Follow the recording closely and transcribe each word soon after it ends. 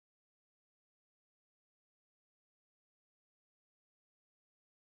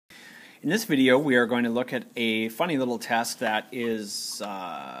In this video, we are going to look at a funny little test that is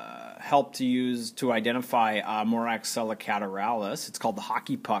helped to use to identify Moraxella catarrhalis. It's called the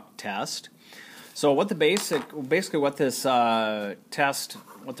hockey puck test. So what basically what this test,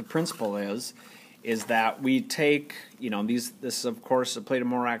 what the principle is that we take, this is of course a plate of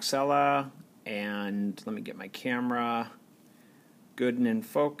Moraxella, and let me get my camera good and in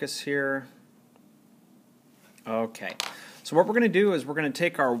focus here. Okay. So what we're going to do is we're going to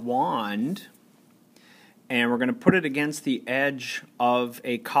take our wand and we're going to put it against the edge of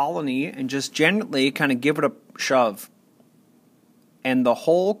a colony and just gently kind of give it a shove. And the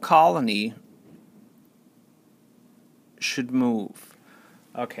whole colony should move.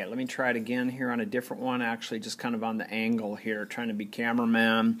 Okay, let me try it again here on a different one, actually just kind of on the angle here, trying to be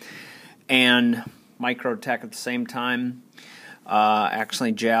cameraman and micro tech at the same time.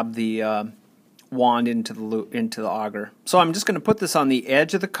 Actually jab the wand into the auger. So I'm just going to put this on the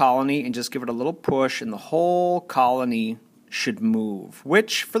edge of the colony and just give it a little push, and the whole colony should move,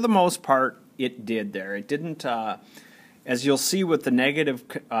 which for the most part it did there. It didn't, as you'll see with the negative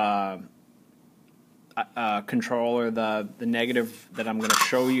control, or the negative that I'm going to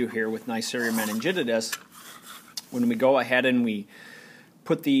show you here with Neisseria meningitidis, when we go ahead and we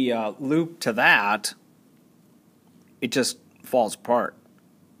put the loop to that, it just falls apart.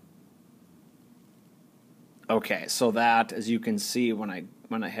 Okay, so that, as you can see, when I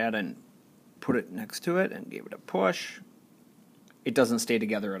went ahead and put it next to it and gave it a push, it doesn't stay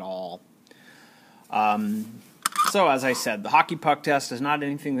together at all. So as I said, the hockey puck test is not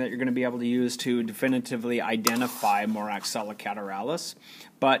anything that you're going to be able to use to definitively identify Moraxella catarrhalis,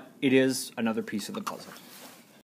 but it is another piece of the puzzle.